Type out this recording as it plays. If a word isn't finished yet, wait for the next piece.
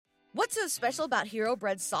What's so special about Hero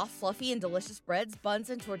Bread's soft, fluffy, and delicious breads, buns,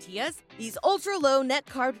 and tortillas? These ultra-low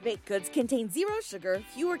net-carb baked goods contain zero sugar,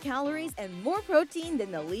 fewer calories, and more protein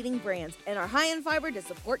than the leading brands, and are high in fiber to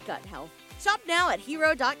support gut health. Shop now at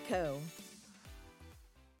hero.co.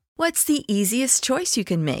 What's the easiest choice you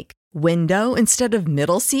can make? Window instead of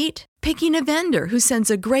middle seat? Picking a vendor who sends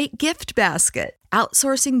a great gift basket?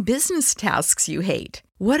 Outsourcing business tasks you hate?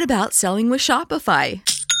 What about selling with Shopify?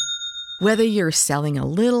 Whether you're selling a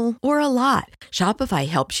little or a lot, Shopify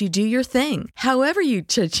helps you do your thing, however you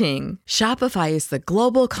cha-ching. Shopify is the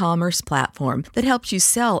global commerce platform that helps you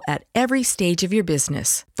sell at every stage of your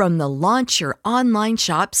business. From the launch your online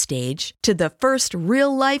shop stage to the first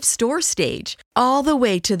real-life store stage, all the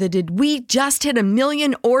way to the did we just hit 1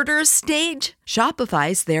 million orders stage.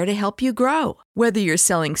 Shopify's there to help you grow. Whether you're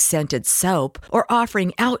selling scented soap or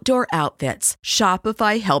offering outdoor outfits,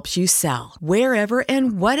 Shopify helps you sell. Wherever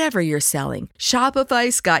and whatever you're selling,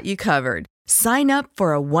 Shopify's got you covered. Sign up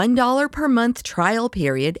for a $1 per month trial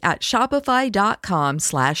period at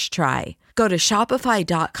shopify.com/try. Go to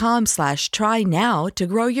shopify.com/try now to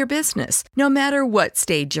grow your business, no matter what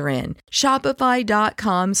stage you're in.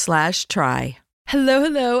 Shopify.com/try.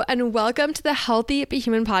 Hello, and welcome to the Healthy But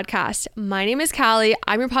Human podcast. My name is Callie.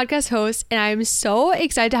 I'm your podcast host, and I'm so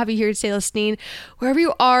excited to have you here today listening wherever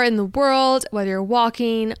you are in the world, whether you're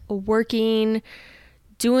walking, working,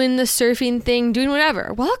 doing the surfing thing, doing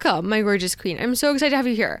whatever. Welcome, my gorgeous queen. I'm so excited to have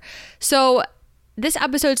you here. So this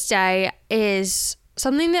episode today is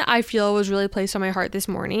something that I feel was really placed on my heart this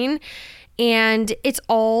morning, and it's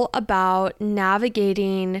all about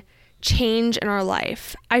navigating change in our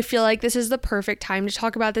life. I feel like this is the perfect time to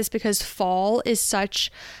talk about this because fall is such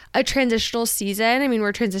a transitional season. I mean,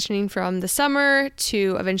 we're transitioning from the summer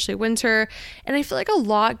to eventually winter, and I feel like a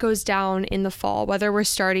lot goes down in the fall, whether we're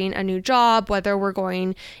starting a new job, whether we're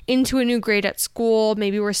going into a new grade at school,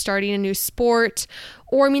 maybe we're starting a new sport,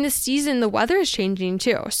 or I mean, the weather is changing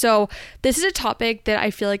too. So this is a topic that I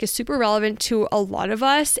feel like is super relevant to a lot of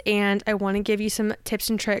us, and I want to give you some tips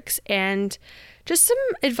and tricks and just some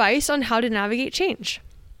advice on how to navigate change.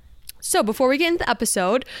 So before we get into the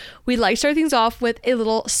episode, we'd like to start things off with a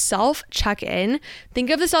little self-check-in. Think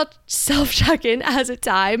of the self-check-in as a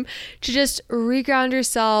time to just reground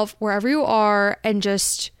yourself wherever you are and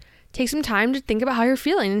just take some time to think about how you're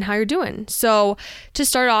feeling and how you're doing. So to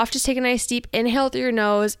start off, just take a nice deep inhale through your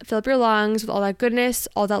nose, fill up your lungs with all that goodness,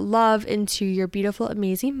 all that love into your beautiful,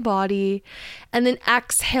 amazing body. And then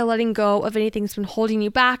exhale, letting go of anything that's been holding you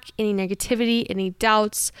back, any negativity, any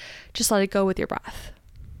doubts. Just let it go with your breath.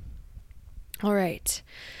 All right.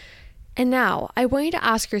 And now I want you to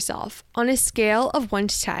ask yourself, on a scale of 1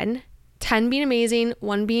 to 10, 10 being amazing,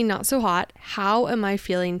 1 being not so hot, how am I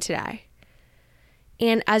feeling today?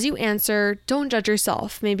 And as you answer, don't judge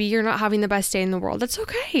yourself. Maybe you're not having the best day in the world. That's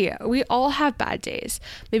okay. We all have bad days.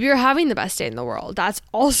 Maybe you're having the best day in the world. That's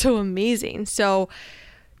also amazing. So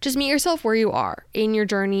just meet yourself where you are in your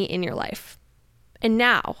journey in your life. And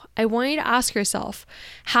now I want you to ask yourself,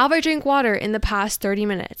 have I drank water in the past 30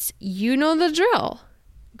 minutes? You know the drill.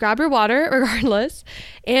 Grab your water regardless,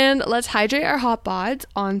 and let's hydrate our hot bods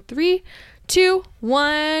on 3, 2,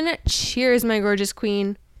 1. Cheers, my gorgeous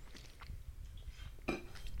queen.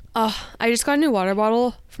 Oh, I just got a new water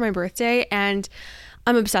bottle for my birthday and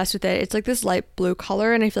I'm obsessed with it. It's like this light blue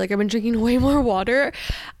color and I feel like I've been drinking way more water.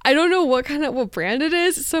 I don't know what brand it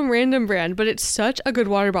is. It's some random brand, but it's such a good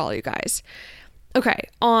water bottle, you guys. Okay,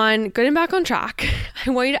 on getting back on track, I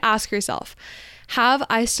want you to ask yourself, have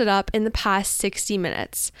I stood up in the past 60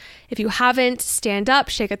 minutes? If you haven't, stand up,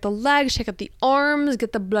 shake out the legs, shake out the arms,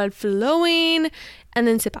 get the blood flowing, and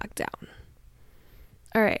then sit back down.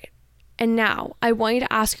 All right. And now I want you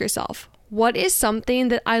to ask yourself, what is something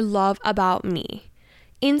that I love about me,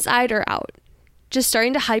 inside or out? Just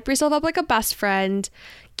starting to hype yourself up like a best friend,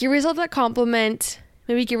 give yourself that compliment,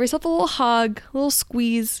 maybe give yourself a little hug, a little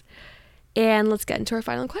squeeze, and let's get into our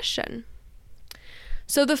final question.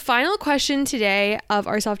 So the final question today of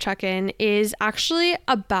our self-check-in is actually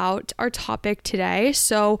about our topic today.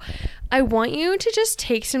 So I want you to just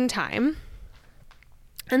take some time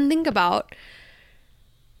and think about,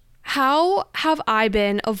 how have I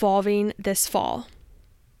been evolving this fall?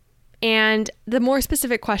 And the more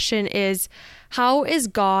specific question is, how is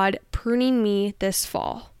God pruning me this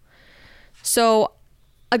fall? So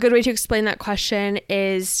a good way to explain that question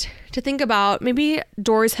is to think about, maybe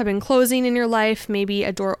doors have been closing in your life, maybe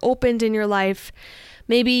a door opened in your life,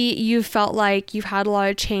 maybe you felt like you've had a lot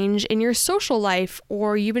of change in your social life,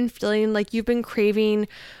 or you've been feeling like you've been craving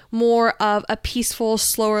more of a peaceful,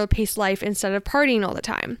 slower paced life instead of partying all the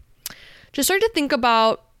time. Just start to think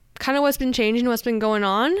about kind of what's been changing, what's been going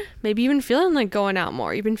on. Maybe you've been feeling like going out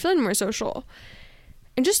more. You've been feeling more social.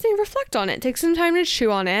 And just reflect on it. Take some time to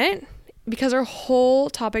chew on it, because our whole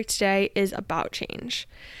topic today is about change.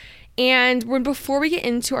 And before we get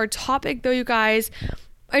into our topic though, you guys,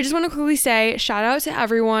 I just want to quickly say shout out to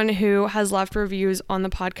everyone who has left reviews on the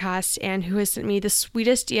podcast and who has sent me the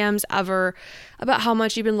sweetest DMs ever about how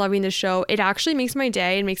much you've been loving the show. It actually makes my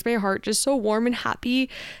day and makes my heart just so warm and happy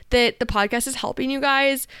that the podcast is helping you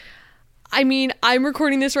guys. I mean, I'm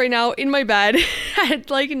recording this right now in my bed at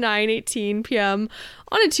like 9:18 p.m.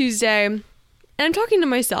 on a Tuesday, and I'm talking to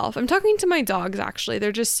myself. I'm talking to my dogs, actually.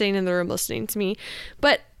 They're just sitting in the room listening to me.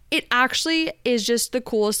 But it actually is just the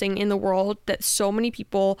coolest thing in the world that so many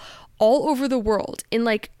people all over the world in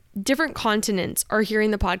like different continents are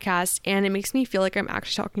hearing the podcast, and it makes me feel like I'm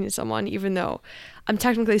actually talking to someone, even though I'm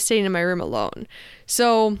technically sitting in my room alone.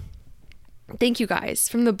 So thank you guys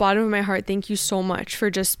from the bottom of my heart. Thank you so much for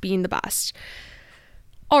just being the best.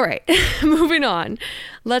 All right, moving on.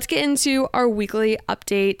 Let's get into our weekly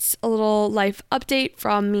updates, a little life update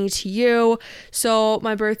from me to you. So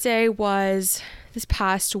my birthday was this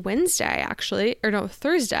past Thursday,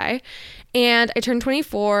 and I turned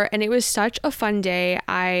 24, and it was such a fun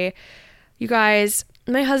day. You guys,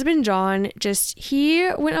 my husband John, he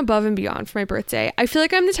went above and beyond for my birthday. I feel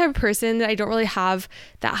like I'm the type of person that I don't really have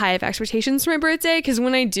that high of expectations for my birthday, because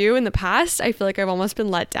when I do in the past, I feel like I've almost been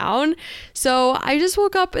let down. So I just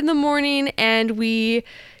woke up in the morning, and we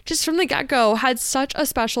just from the get-go had such a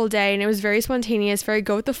special day, and it was very spontaneous, very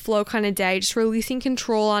go with the flow kind of day, just releasing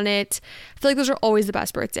control on it. I feel like those are always the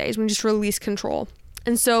best birthdays, when you just release control.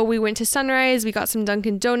 And so we went to Sunrise, we got some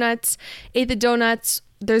Dunkin' Donuts, ate the donuts.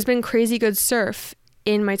 There's been crazy good surf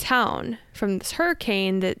in my town from this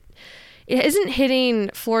hurricane that it isn't hitting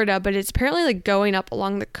Florida, but it's apparently like going up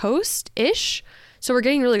along the coast-ish. So we're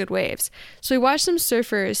getting really good waves. So we watched some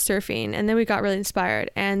surfers surfing, and then we got really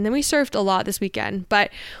inspired, and then we surfed a lot this weekend.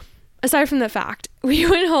 But aside from that fact, we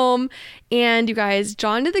went home, and you guys,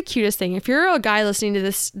 John did the cutest thing. If you're a guy listening to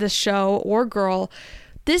this show, or girl,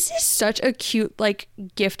 this is such a cute like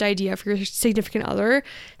gift idea for your significant other.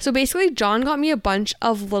 So basically, John got me a bunch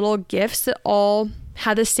of little gifts that all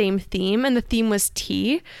had the same theme, and the theme was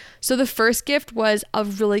tea. So the first gift was a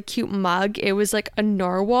really cute mug. It was like a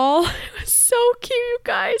narwhal. It was so cute, you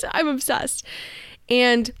guys. I'm obsessed.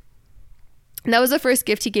 And that was the first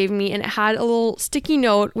gift he gave me, and it had a little sticky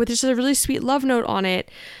note with just a really sweet love note on it.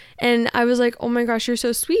 And I was like, oh my gosh, you're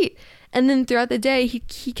so sweet. And then throughout the day, he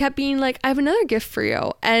kept being like, I have another gift for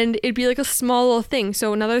you. And it'd be like a small little thing.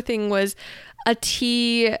 So another thing was a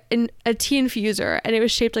tea infuser, and it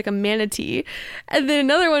was shaped like a manatee. And then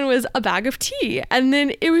another one was a bag of tea. And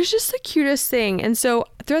then it was just the cutest thing. And so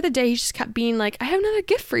throughout the day, he just kept being like, I have another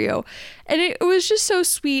gift for you. And it was just so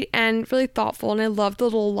sweet and really thoughtful. And I loved the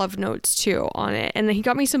little love notes too on it. And then he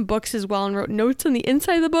got me some books as well and wrote notes on the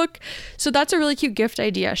inside of the book. So that's a really cute gift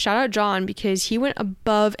idea. Shout out John, because he went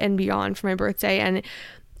above and beyond for my birthday, and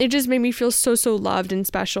it just made me feel so, so loved and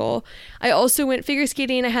special. I also went figure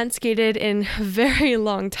skating. I hadn't skated in a very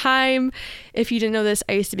long time. If you didn't know this,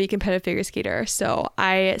 I used to be a competitive figure skater. So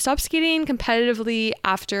I stopped skating competitively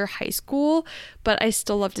after high school, but I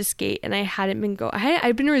still love to skate, and I hadn't been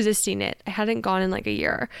I've been resisting it. I hadn't gone in like a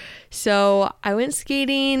year. So I went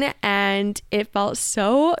skating, and it felt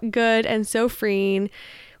so good and so freeing.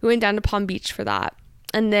 We went down to Palm Beach for that.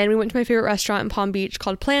 And then we went to my favorite restaurant in Palm Beach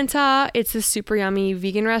called Planta. It's a super yummy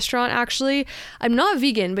vegan restaurant, actually. I'm not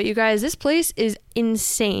vegan, but you guys, this place is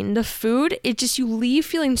insane. The food, you leave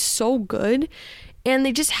feeling so good. And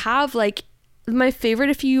they just have like, my favorite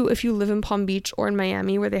if you live in Palm Beach or in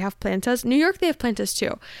Miami where they have Plantas. New York, they have Plantas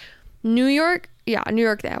too. New York, they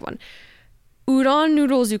have one. Udon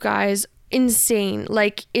noodles, you guys, insane.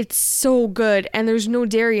 Like, it's so good, and there's no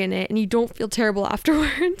dairy in it, and you don't feel terrible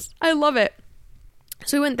afterwards. I love it.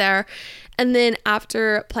 So we went there, and then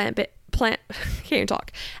after After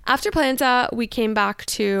Planta, we came back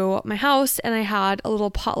to my house, and I had a little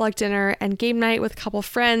potluck dinner and game night with a couple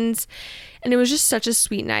friends, and it was just such a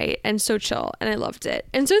sweet night and so chill, and I loved it.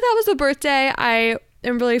 And so that was the birthday. I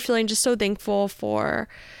am really feeling just so thankful for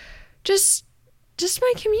just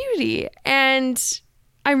my community, and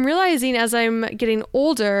I'm realizing as I'm getting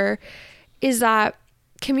older is that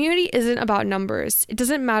community isn't about numbers. It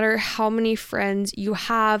doesn't matter how many friends you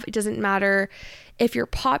have. It doesn't matter if you're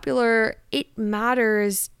popular. It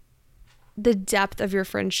matters the depth of your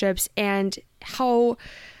friendships and how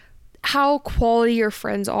quality your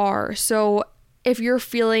friends are. So if you're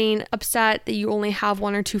feeling upset that you only have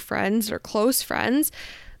one or two friends or close friends,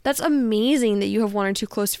 that's amazing that you have one or two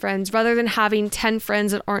close friends rather than having 10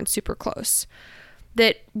 friends that aren't super close.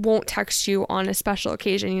 that won't text you on a special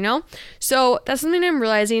occasion, you know? So that's something I'm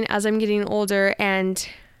realizing as I'm getting older, and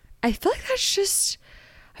I feel like that's just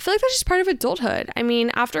part of adulthood. I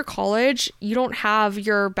mean, after college, you don't have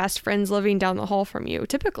your best friends living down the hall from you,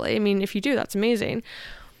 typically. I mean, if you do, that's amazing.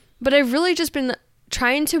 But I've really just been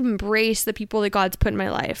trying to embrace the people that God's put in my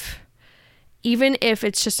life, even if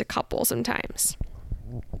it's just a couple sometimes.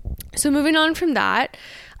 So moving on from that,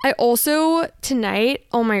 I also tonight,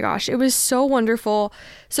 oh my gosh, it was so wonderful.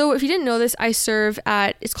 So if you didn't know this, I serve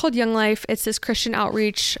at, it's called Young Life. It's this Christian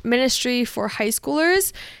outreach ministry for high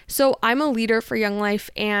schoolers. So I'm a leader for Young Life,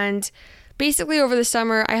 and basically over the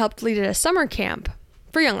summer, I helped lead at a summer camp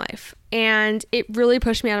for Young Life, and it really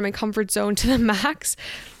pushed me out of my comfort zone to the max,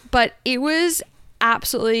 but it was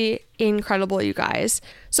absolutely incredible, you guys.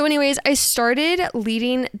 So anyways, I started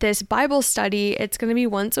leading this Bible study. It's going to be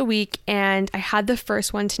once a week, and I had the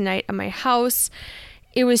first one tonight at my house.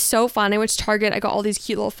 It was so fun. I went to Target. I got all these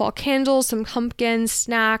cute little fall candles, some pumpkins,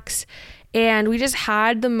 snacks, and we just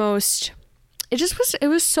had the most, it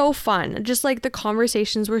was so fun. Just like the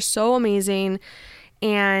conversations were so amazing,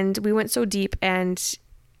 and we went so deep, and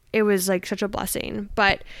it was like such a blessing.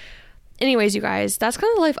 But anyways, you guys, that's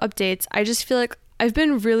kind of the life updates. I just feel like I've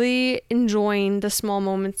been really enjoying the small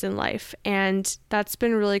moments in life, and that's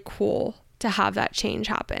been really cool to have that change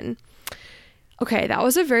happen. Okay, that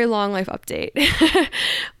was a very long life update,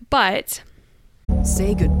 but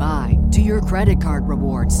say goodbye to your credit card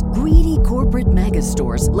rewards. Greedy corporate mega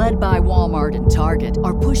stores, led by Walmart and Target,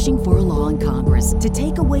 are pushing for a law in Congress to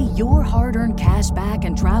take away your hard-earned cash back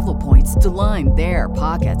and travel points to line their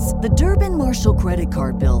pockets. The Durbin-Marshall credit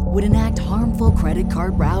card bill would enact harmful credit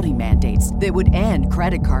card routing mandates that would end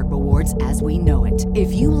credit card rewards as we know it.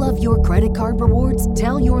 If you love your credit card rewards,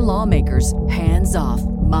 tell your lawmakers, hands off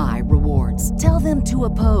my rewards. Tell them to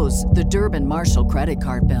oppose the Durbin-Marshall credit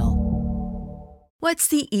card bill. What's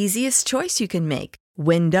the easiest choice you can make?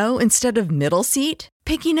 Window instead of middle seat?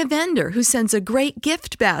 Picking a vendor who sends a great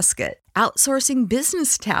gift basket? Outsourcing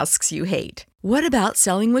business tasks you hate? What about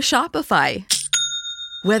selling with Shopify?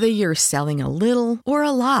 Whether you're selling a little or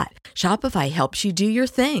a lot, Shopify helps you do your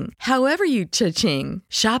thing, however you cha-ching.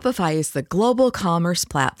 Shopify is the global commerce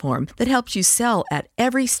platform that helps you sell at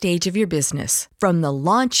every stage of your business. From the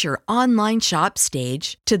launch your online shop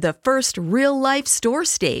stage to the first real-life store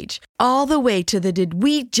stage, all the way to the did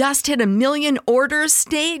we just hit 1 million orders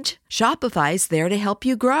stage. Shopify's there to help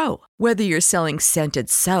you grow. Whether you're selling scented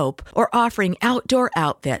soap or offering outdoor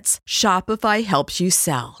outfits, Shopify helps you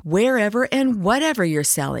sell. Wherever and whatever you're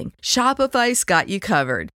selling, Shopify's got you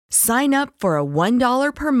covered. Sign up for a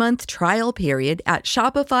 $1 per month trial period at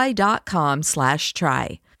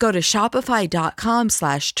shopify.com/try. Go to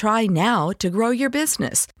shopify.com/try now to grow your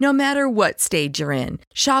business, no matter what stage you're in.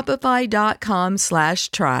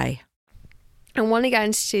 Shopify.com/try. I want to get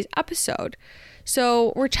into today's episode.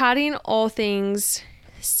 So we're chatting all things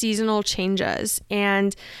seasonal changes,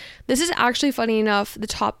 and this is actually, funny enough, the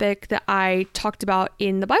topic that I talked about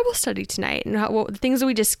in the Bible study tonight, and the things that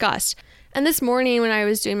we discussed. And this morning when I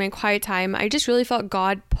was doing my quiet time, I just really felt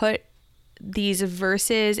God put these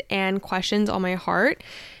verses and questions on my heart,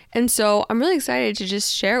 and so I'm really excited to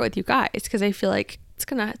just share it with you guys because I feel like it's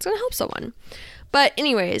gonna help someone. But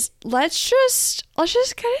anyways, let's just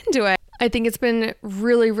get into it. I think it's been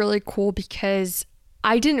really, really cool because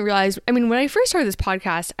I didn't realize, I mean, when I first started this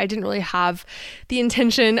podcast, I didn't really have the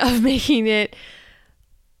intention of making it,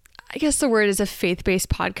 I guess the word is a faith-based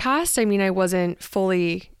podcast. I mean, I wasn't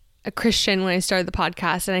fully a Christian when I started the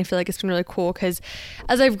podcast, and I feel like it's been really cool because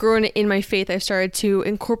as I've grown in my faith, I've started to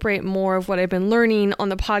incorporate more of what I've been learning on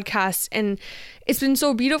the podcast, and it's been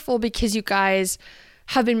so beautiful because you guys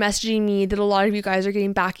have been messaging me that a lot of you guys are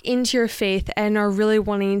getting back into your faith and are really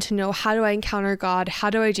wanting to know, how do I encounter God? How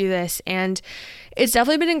do I do this? And it's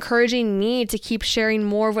definitely been encouraging me to keep sharing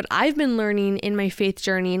more of what I've been learning in my faith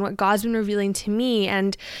journey and what God's been revealing to me.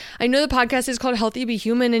 And I know the podcast is called Healthy Be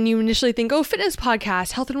Human, and you initially think, oh, fitness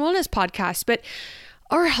podcast, health and wellness podcast, but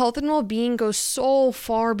our health and well-being goes so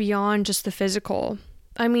far beyond just the physical.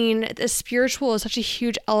 I mean, the spiritual is such a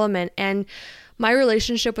huge element, and my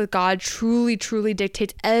relationship with God truly, truly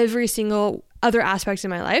dictates every single other aspect in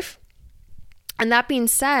my life. And that being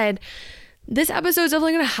said, this episode is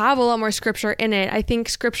definitely going to have a lot more scripture in it. I think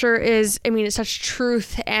scripture is, it's such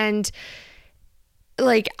truth, and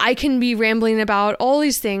like I can be rambling about all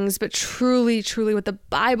these things, but truly, truly what the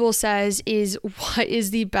Bible says is what is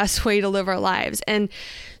the best way to live our lives. And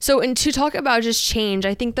to talk about just change,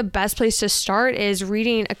 I think the best place to start is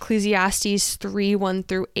reading Ecclesiastes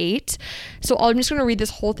 3:1-8. So I'm just going to read this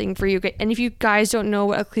whole thing for you. And if you guys don't know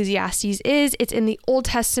what Ecclesiastes is, it's in the Old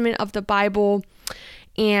Testament of the Bible.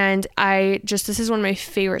 And this is one of my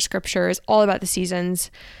favorite scriptures, all about the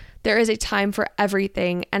seasons. There is a time for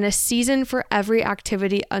everything and a season for every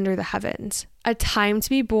activity under the heavens. A time to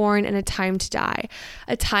be born and a time to die.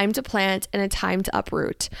 A time to plant and a time to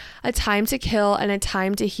uproot. A time to kill and a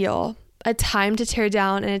time to heal. A time to tear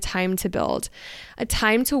down and a time to build. A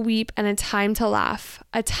time to weep and a time to laugh.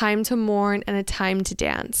 A time to mourn and a time to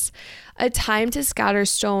dance. A time to scatter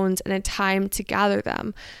stones and a time to gather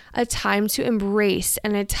them. A time to embrace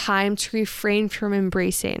and a time to refrain from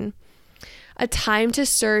embracing. A time to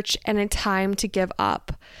search and a time to give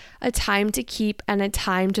up. A time to keep and a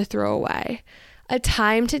time to throw away. A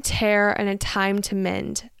time to tear and a time to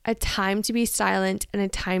mend. A time to be silent and a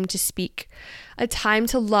time to speak. A time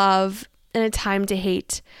to love and a time to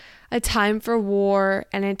hate. A time for war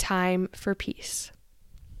and a time for peace.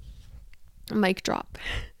 Mic drop.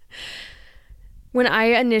 When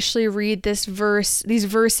I initially read these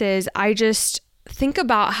verses, I just think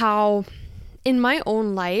about how in my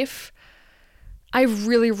own life, I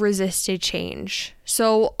really resisted change.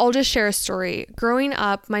 So I'll just share a story. Growing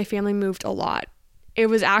up, my family moved a lot. It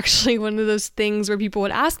was actually one of those things where people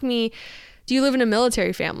would ask me, do you live in a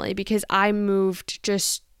military family? Because I moved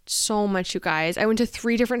just so much, you guys. I went to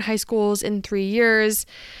 3 different high schools in 3 years.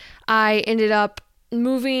 I ended up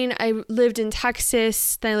moving. I lived in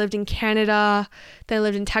Texas, then I lived in Canada, then I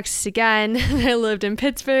lived in Texas again, then I lived in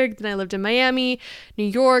Pittsburgh, then I lived in Miami, New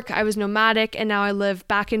York. I was nomadic, and now I live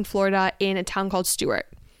back in Florida in a town called Stuart.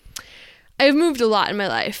 I've moved a lot in my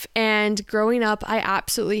life, and growing up, I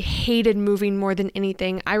absolutely hated moving more than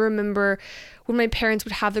anything. I remember when my parents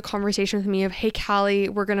would have the conversation with me of, hey, Callie,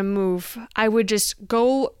 we're going to move. I would just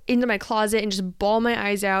go into my closet and just bawl my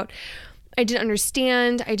eyes out. I didn't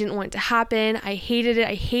understand. I didn't want it to happen. I hated it.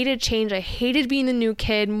 I hated change. I hated being the new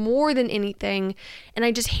kid more than anything. And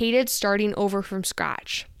I just hated starting over from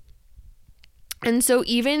scratch. And so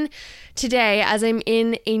even today, as I'm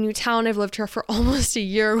in a new town, I've lived here for almost a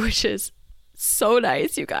year, which is so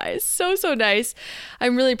nice, you guys. So nice.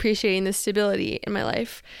 I'm really appreciating the stability in my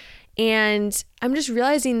life. And I'm just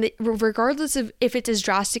realizing that regardless of if it's as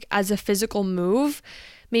drastic as a physical move,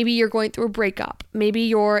 maybe you're going through a breakup. Maybe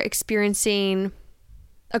you're experiencing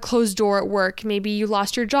a closed door at work. Maybe you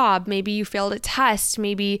lost your job. Maybe you failed a test.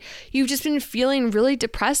 Maybe you've just been feeling really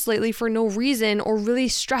depressed lately for no reason, or really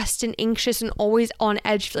stressed and anxious and always on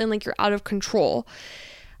edge, feeling like you're out of control.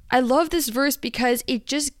 I love this verse because it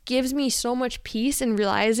just gives me so much peace in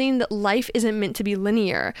realizing that life isn't meant to be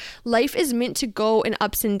linear. Life is meant to go in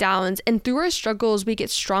ups and downs. And through our struggles, we get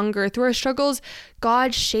stronger. Through our struggles,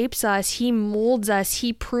 God shapes us. He molds us.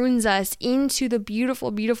 He prunes us into the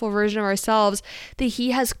beautiful, beautiful version of ourselves that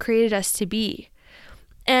He has created us to be.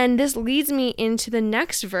 And this leads me into the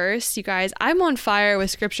next verse. You guys, I'm on fire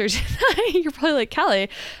with scripture tonight. You're probably like, Callie,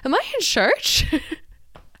 am I in church?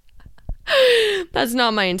 That's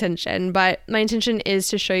not my intention, but my intention is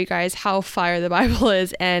to show you guys how fire the Bible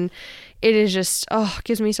is, and it is just,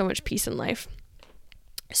 gives me so much peace in life.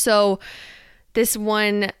 So this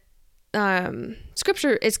one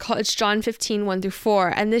scripture it's John 15,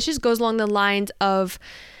 1-4, and this just goes along the lines of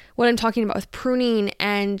what I'm talking about with pruning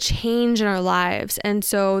and change in our lives. And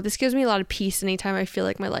so this gives me a lot of peace anytime I feel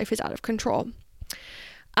like my life is out of control.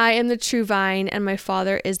 I am the true vine, and my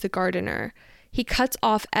Father is the gardener. He cuts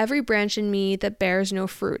off every branch in me that bears no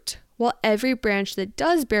fruit, while every branch that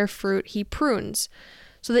does bear fruit, He prunes,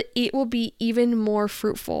 so that it will be even more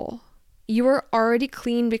fruitful. You are already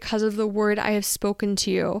clean because of the word I have spoken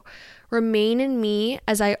to you. Remain in me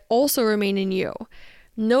as I also remain in you.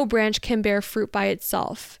 No branch can bear fruit by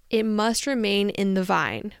itself. It must remain in the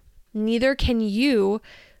vine. Neither can you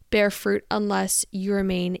bear fruit unless you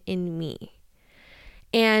remain in me.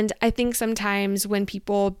 And I think sometimes when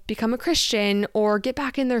people become a Christian or get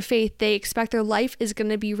back in their faith, they expect their life is going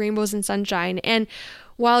to be rainbows and sunshine. And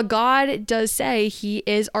while God does say He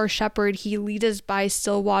is our shepherd, He leads us by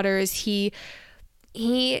still waters, He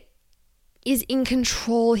is in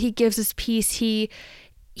control, He gives us peace, He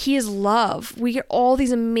is love. We get all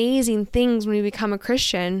these amazing things when we become a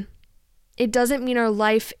Christian. It doesn't mean our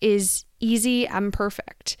life is easy and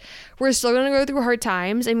perfect. We're still going to go through hard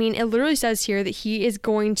times. I mean, it literally says here that He is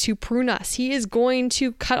going to prune us. He is going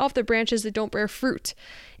to cut off the branches that don't bear fruit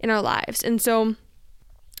in our lives. And so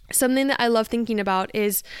something that I love thinking about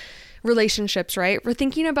is relationships, right? We're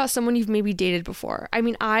thinking about someone you've maybe dated before. I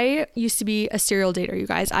mean, I used to be a serial dater, you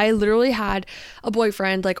guys. I literally had a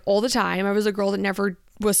boyfriend like all the time. I was a girl that never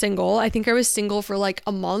was single. I think I was single for like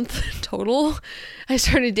a month total. I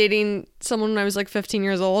started dating someone when I was like 15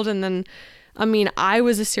 years old. And then, I mean, I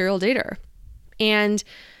was a serial dater. And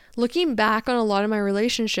looking back on a lot of my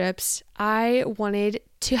relationships, I wanted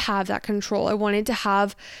to have that control. I wanted to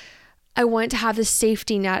have the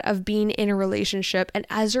safety net of being in a relationship. And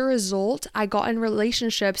as a result, I got in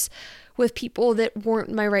relationships with people that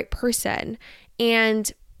weren't my right person.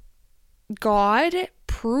 And God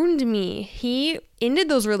pruned me. He ended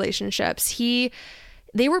those relationships.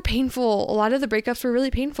 They were painful. A lot of the breakups were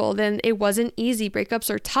really painful. Then it wasn't easy. Breakups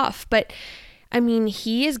are tough. But I mean,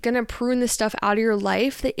 he is going to prune the stuff out of your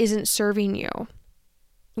life that isn't serving you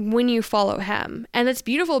when you follow him. And it's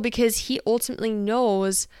beautiful because he ultimately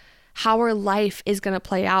knows how our life is going to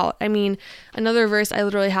play out. I mean, another verse I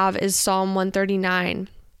literally have is Psalm 139.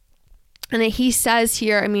 And he says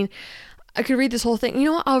here, I mean, I could read this whole thing. You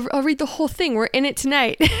know what? I'll read the whole thing. We're in it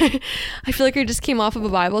tonight. I feel like I just came off of a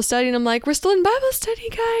Bible study and I'm like, we're still in Bible study,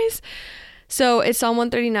 guys. So it's Psalm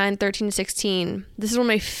 139, 13-16. This is one of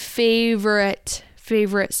my favorite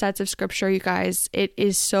sets of scripture, you guys. It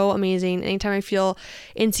is so amazing. Anytime I feel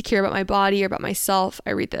insecure about my body or about myself,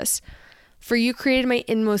 I read this. For you created my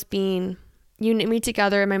inmost being. You knit me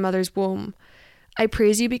together in my mother's womb. I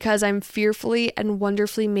praise you because I'm fearfully and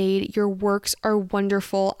wonderfully made. Your works are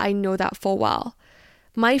wonderful. I know that full well.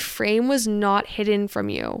 My frame was not hidden from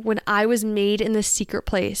you when I was made in the secret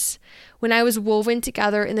place, when I was woven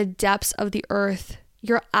together in the depths of the earth.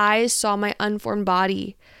 Your eyes saw my unformed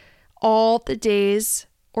body. All the days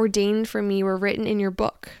ordained for me were written in your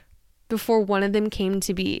book before one of them came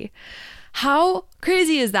to be. How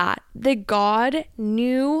crazy is that? That God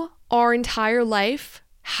knew our entire life,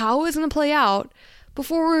 how it was going to play out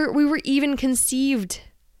before we were even conceived.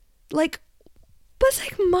 Like, that's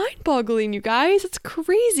like mind-boggling, you guys. It's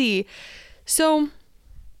crazy. So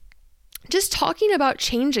just talking about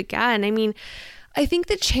change again, I mean, I think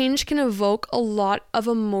that change can evoke a lot of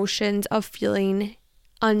emotions of feeling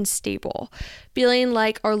unstable, feeling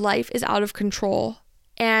like our life is out of control.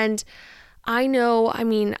 And I know, I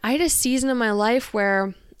mean, I had a season of my life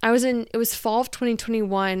where it was fall of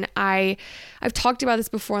 2021. I've talked about this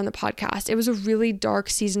before on the podcast. It was a really dark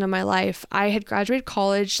season of my life. I had graduated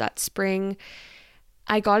college that spring.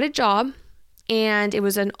 I got a job and it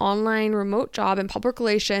was an online remote job in public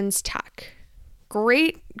relations tech.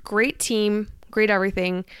 Great team, great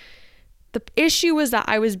everything. The issue was that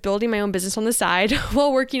I was building my own business on the side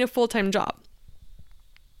while working a full-time job.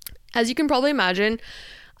 As you can probably imagine,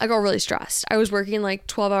 I got really stressed. I was working like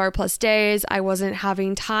 12-hour plus days. I wasn't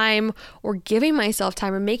having time or giving myself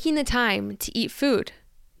time or making the time to eat food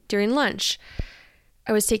during lunch.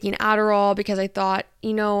 I was taking Adderall because I thought,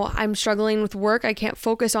 I'm struggling with work. I can't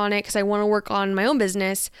focus on it because I want to work on my own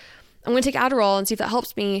business. I'm going to take Adderall and see if that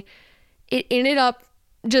helps me. It ended up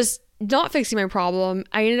just not fixing my problem.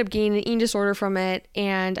 I ended up getting an eating disorder from it,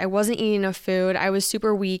 and I wasn't eating enough food. I was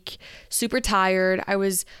super weak, super tired. I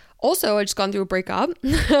just gone through a breakup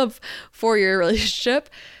of 4-year relationship.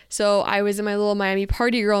 So I was in my little Miami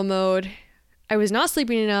party girl mode. I was not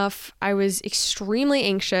sleeping enough. I was extremely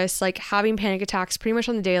anxious, like having panic attacks pretty much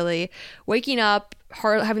on the daily, waking up,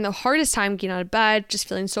 having the hardest time getting out of bed, just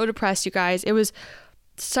feeling so depressed, you guys. It was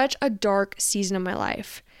such a dark season of my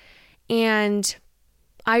life. And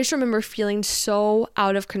I just remember feeling so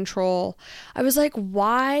out of control. I was like,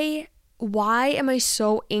 why am I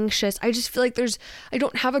so anxious? I just feel like I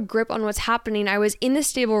don't have a grip on what's happening. I was in this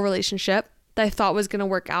stable relationship that I thought was going to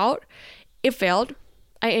work out. It failed.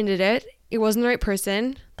 I ended it. It wasn't the right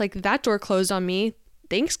person. Like, that door closed on me.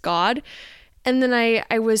 Thanks God. And then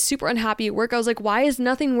I was super unhappy at work. I was like, why is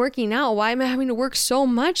nothing working out? Why am I having to work so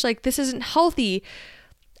much? Like, this isn't healthy.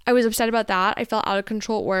 I was upset about that. I felt out of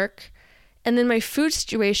control at work. And then my food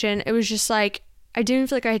situation, it was just like, I didn't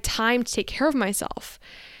feel like I had time to take care of myself.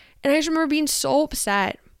 And I just remember being so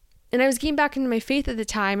upset. And I was getting back into my faith at the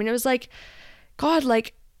time. And it was like, God,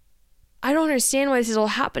 like, I don't understand why this is all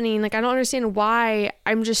happening. Like, I don't understand why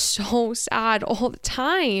I'm just so sad all the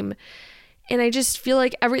time. And I just feel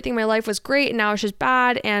like everything in my life was great and now it's just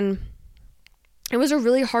bad. And it was a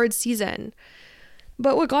really hard season.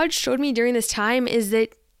 But what God showed me during this time is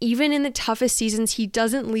that even in the toughest seasons, he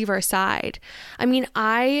doesn't leave our side. I mean,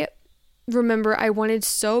 I remember I wanted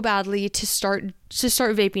so badly to start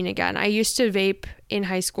vaping again. I used to vape in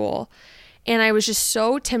high school and I was just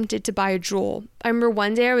so tempted to buy a Juul. I remember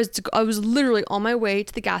one day I was literally on my way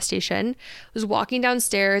to the gas station. I was walking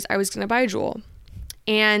downstairs. I was going to buy a Juul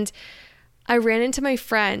and I ran into my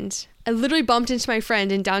friend. I literally bumped into my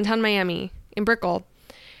friend in downtown Miami in Brickell.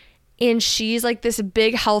 And she's like this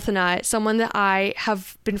big health nut, someone that I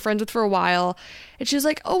have been friends with for a while. And she was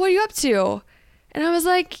like, oh, what are you up to? And I was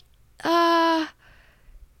like, going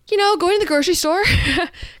to the grocery store.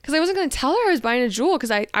 Because I wasn't going to tell her I was buying a Juul because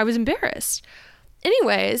I was embarrassed.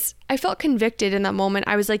 anyways, I felt convicted in that moment.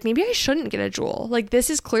 I was like, maybe I shouldn't get a Juul. Like, this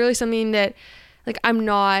is clearly something that, like, I'm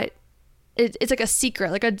not, it's like a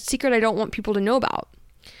secret I don't want people to know about.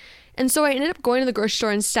 And so I ended up going to the grocery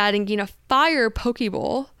store instead and getting a fire poke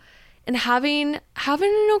bowl and having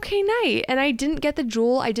an okay night. And I didn't get the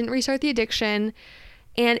Juul. I didn't restart the addiction.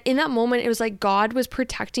 And in that moment, it was like God was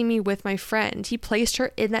protecting me with my friend. He placed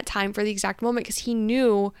her in that time for the exact moment because he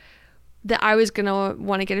knew that I was going to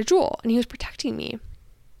want to get a Juul, and he was protecting me.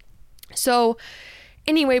 So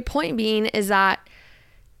anyway, point being is that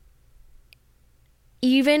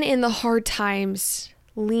even in the hard times,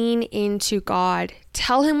 lean into God.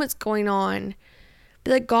 Tell him what's going on.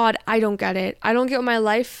 Be like, God, I don't get it. I don't get what my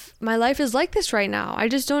life is like this right now. I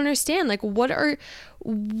just don't understand. Like,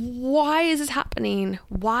 why is this happening?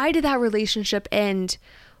 Why did that relationship end?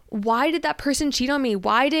 Why did that person cheat on me?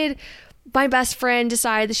 Why did my best friend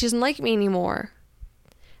decide that she doesn't like me anymore?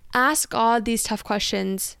 Ask God these tough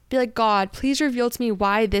questions. Be like, God, please reveal to me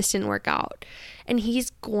why this didn't work out. And he's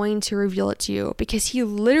going to reveal it to you because he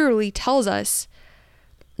literally tells us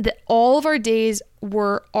that all of our days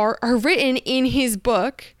are written in his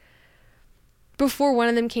book before one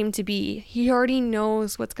of them came to be. He already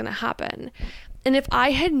knows what's going to happen. And if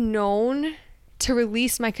I had known to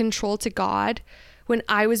release my control to God when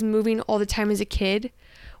I was moving all the time as a kid,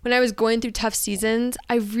 when I was going through tough seasons,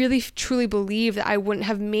 I really truly believe that I wouldn't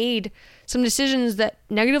have made some decisions that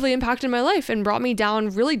negatively impacted my life and brought me down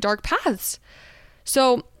really dark paths.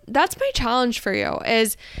 So that's my challenge for you,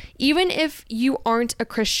 is even if you aren't a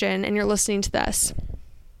Christian and you're listening to this,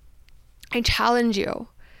 I challenge you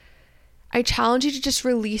to just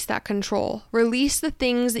release that control. Release the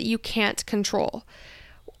things that you can't control.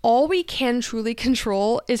 All we can truly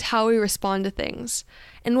control is how we respond to things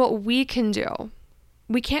and what we can do.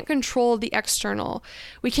 We can't control the external.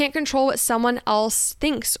 We can't control what someone else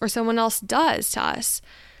thinks or someone else does to us.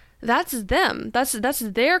 That's them. That's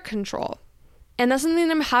their control. And that's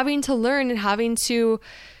something I'm having to learn and having to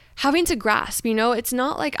grasp. You know, it's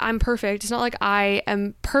not like I'm perfect. It's not like I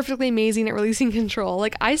am perfectly amazing at releasing control.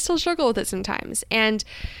 Like, I still struggle with it sometimes. And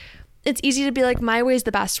it's easy to be like, my way is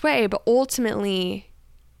the best way. But ultimately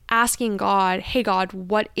asking God, hey, God,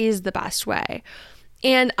 what is the best way?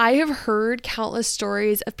 And I have heard countless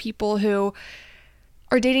stories of people who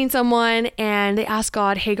are dating someone and they ask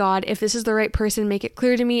God, hey, God, if this is the right person, make it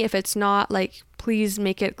clear to me. If it's not, like, please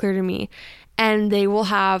make it clear to me. And they will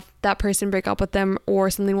have that person break up with them,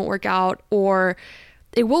 or something won't work out, or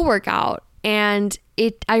it will work out. And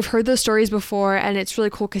I've heard those stories before, and it's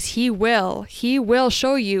really cool because he will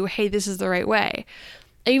show you, hey, this is the right way.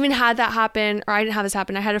 I even had that happen, or I didn't have this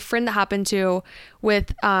happen. I had a friend that happened to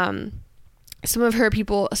with some of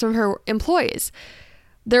her employees.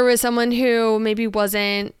 There was someone who maybe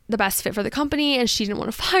wasn't the best fit for the company, and she didn't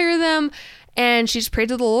want to fire them. And she just prayed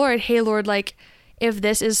to the Lord, hey, Lord, like, if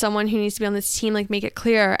this is someone who needs to be on this team, like, make it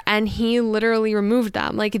clear. And he literally removed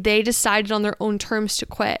them. Like, they decided on their own terms to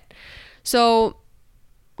quit. So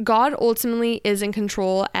God ultimately is in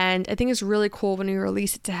control. And I think it's really cool when we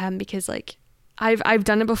release it to him, because, like, I've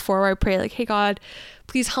done it before where I pray, like, hey, God,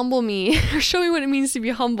 please humble me, or show me what it means to be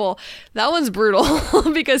humble. That one's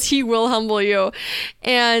brutal because he will humble you.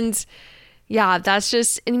 And yeah, that's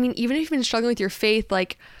just, and I mean, even if you've been struggling with your faith,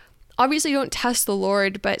 like, obviously you don't test the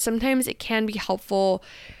Lord, but sometimes it can be helpful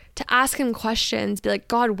to ask him questions. Be like,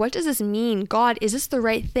 God, what does this mean? God, is this the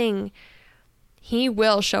right thing? He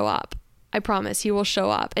will show up. I promise he will show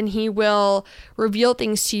up, and he will reveal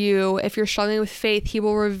things to you. If you're struggling with faith, he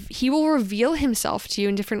will reveal himself to you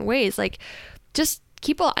in different ways. Like, just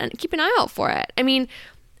keep an eye out for it. I mean,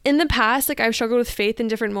 in the past, like, I've struggled with faith in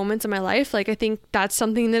different moments in my life. Like, I think that's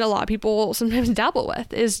something that a lot of people sometimes dabble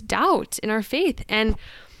with, is doubt in our faith. And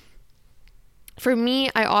for me,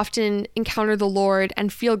 I often encounter the Lord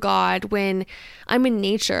and feel God when I'm in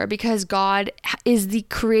nature, because God is the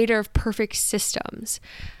creator of perfect systems.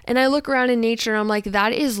 And I look around in nature and I'm like,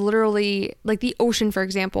 that is literally, like, the ocean, for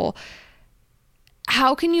example.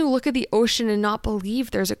 How can you look at the ocean and not believe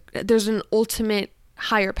there's an ultimate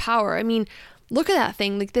higher power? I mean, look at that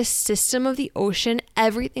thing, like, this system of the ocean,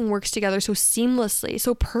 everything works together so seamlessly,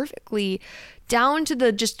 so perfectly, down to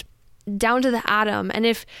the atom.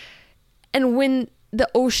 And when the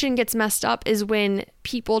ocean gets messed up is when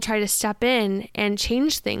people try to step in and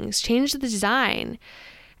change things, change the design.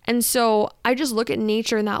 And so I just look at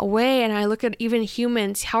nature in that way, and I look at even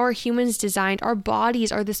humans. How are humans designed? Our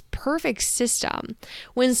bodies are this perfect system.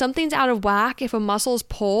 When something's out of whack, if a muscle is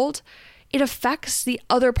pulled, it affects the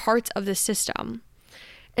other parts of the system.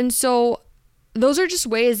 And so those are just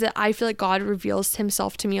ways that I feel like God reveals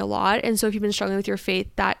himself to me a lot. And so if you've been struggling with your faith,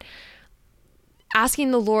 that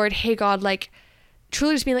asking the Lord, hey, God, like,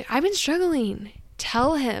 truly just being like, I've been struggling.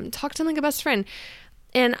 Tell him, talk to him like a best friend.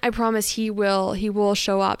 And I promise he will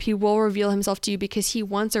show up. He will reveal himself to you because he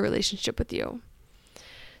wants a relationship with you.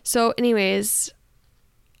 So anyways,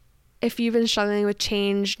 if you've been struggling with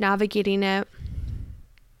change, navigating it,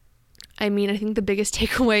 I think the biggest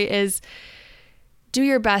takeaway is do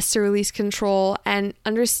your best to release control and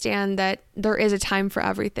understand that there is a time for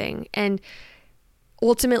everything. And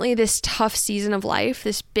ultimately, this tough season of life,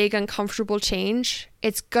 this big uncomfortable change,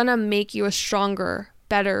 it's gonna make you a stronger,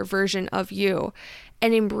 better version of you.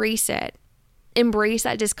 And embrace it. Embrace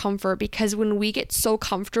that discomfort, because when we get so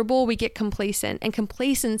comfortable, we get complacent, and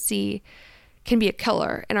complacency can be a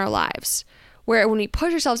killer in our lives. Where when we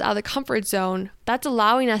push ourselves out of the comfort zone, that's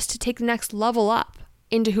allowing us to take the next level up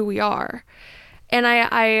into who we are. And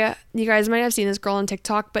I you guys might have seen this girl on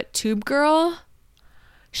TikTok, but Tube Girl,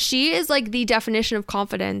 she is like the definition of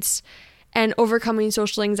confidence and overcoming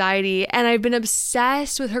social anxiety. And I've been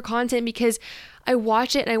obsessed with her content because I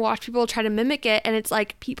watch it and I watch people try to mimic it. And it's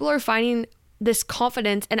like people are finding this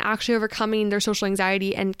confidence and actually overcoming their social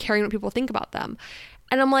anxiety and caring what people think about them.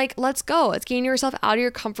 And I'm like, let's go. Let's get yourself out of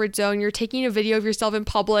your comfort zone. You're taking a video of yourself in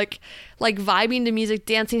public, like vibing to music,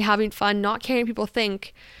 dancing, having fun, not caring what people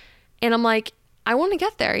think. And I'm like, I want to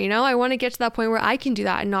get there, I want to get to that point where I can do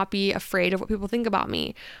that and not be afraid of what people think about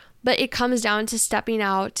me. But it comes down to stepping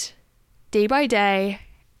out day by day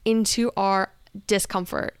into our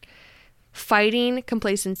discomfort, fighting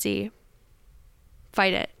complacency.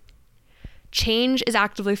 Fight it. Change is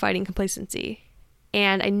actively fighting complacency.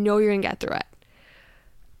 And I know you're going to get through it.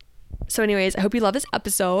 So anyways, I hope you love this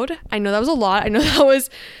episode. I know that was a lot. I know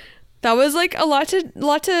that was like a lot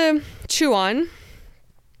to chew on.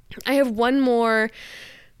 I have one more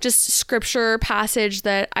just scripture passage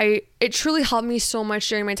that it truly helped me so much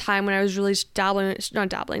during my time when I was really struggling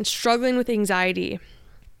with anxiety.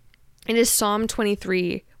 It is Psalm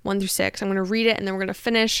 23, 1-6. I'm going to read it and then we're going to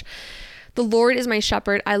finish. The Lord is my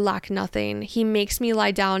shepherd, I lack nothing. He makes me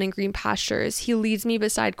lie down in green pastures. He leads me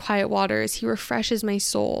beside quiet waters. He refreshes my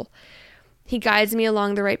soul. He guides me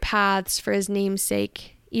along the right paths for his name's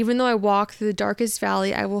sake. Even though I walk through the darkest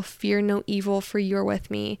valley, I will fear no evil, for you are with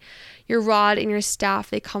me. Your rod and your staff,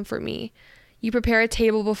 they comfort me. You prepare a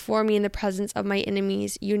table before me in the presence of my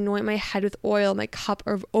enemies. You anoint my head with oil, my cup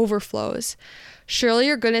overflows. Surely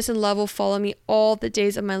your goodness and love will follow me all the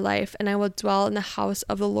days of my life, and I will dwell in the house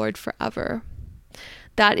of the Lord forever.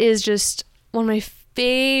 That is just one of my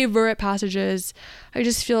favorite passages. I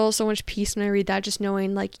just feel so much peace when I read that, just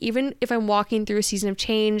knowing like even if I'm walking through a season of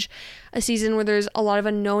change, a season where there's a lot of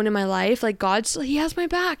unknown in my life, like he has my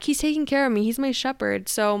back. He's taking care of me. He's my shepherd.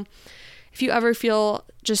 So if you ever feel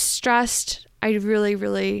just stressed, I really,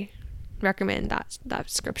 really recommend that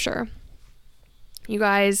scripture. You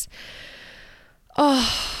guys are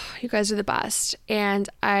the best. And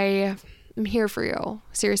I am here for you.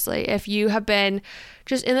 Seriously. If you have been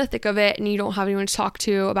just in the thick of it and you don't have anyone to talk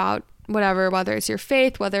to about whatever, whether it's your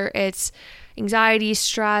faith, whether it's anxiety,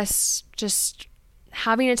 stress, just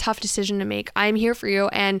having a tough decision to make, I'm here for you.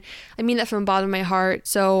 And I mean that from the bottom of my heart.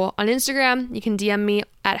 So on Instagram, you can DM me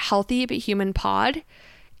at healthybuthumanpod,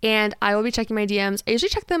 and I will be checking my DMs. I usually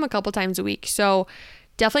check them a couple times a week. So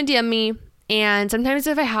definitely DM me. And sometimes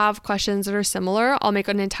if I have questions that are similar, I'll make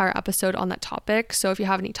an entire episode on that topic. So if you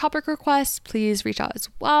have any topic requests, please reach out as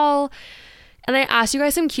well. And I asked you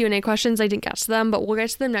guys some Q&A questions. I didn't get to them, but we'll get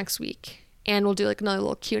to them next week. And we'll do like another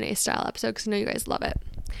little Q&A style episode because I know you guys love it.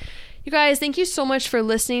 You guys, thank you so much for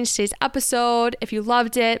listening to today's episode. If you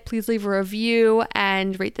loved it, please leave a review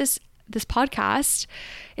and rate this podcast.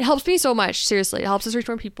 It helps me so much. Seriously, it helps us reach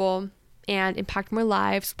more people and impact more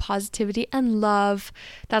lives, positivity and love.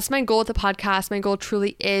 That's my goal with the podcast. My goal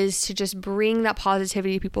truly is to just bring that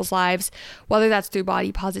positivity to people's lives, whether that's through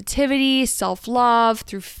body positivity, self-love,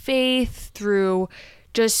 through faith, through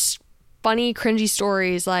just funny, cringy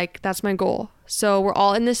stories. Like, that's my goal. So we're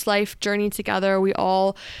all in this life journey together. We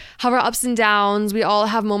all have our ups and downs. We all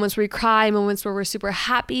have moments where we cry, moments where we're super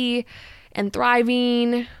happy and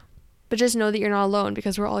thriving. But just know that you're not alone,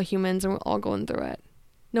 because we're all humans and we're all going through it.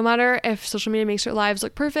 No matter if social media makes our lives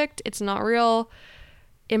look perfect, it's not real.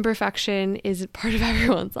 Imperfection is part of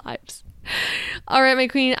everyone's lives. All right, my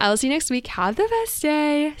queen, I will see you next week. Have the best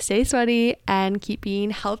day. Stay sweaty and keep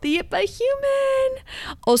being healthy but human.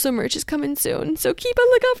 Also, merch is coming soon, so keep a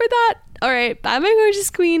lookout for that. All right, bye, my gorgeous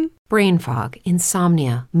queen. Brain fog,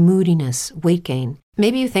 insomnia, moodiness, weight gain.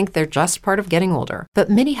 Maybe you think they're just part of getting older, but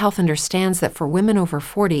MIDI Health understands that for women over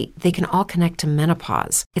 40, they can all connect to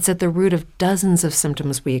menopause. It's at the root of dozens of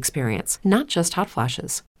symptoms we experience, not just hot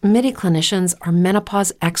flashes. MIDI clinicians are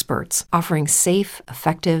menopause experts offering safe,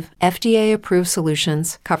 effective, FDA-approved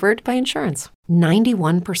solutions covered by insurance.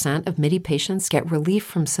 91% of MIDI patients get relief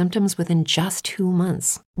from symptoms within just 2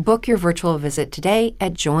 months. Book your virtual visit today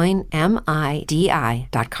at joinmidi.com.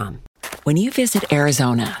 When you visit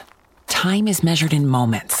Arizona, time is measured in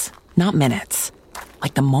moments, not minutes.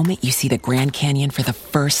 Like the moment you see the Grand Canyon for the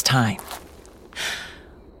first time.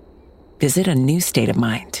 Visit a new state of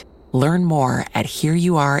mind. Learn more at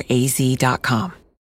hereyouareaz.com.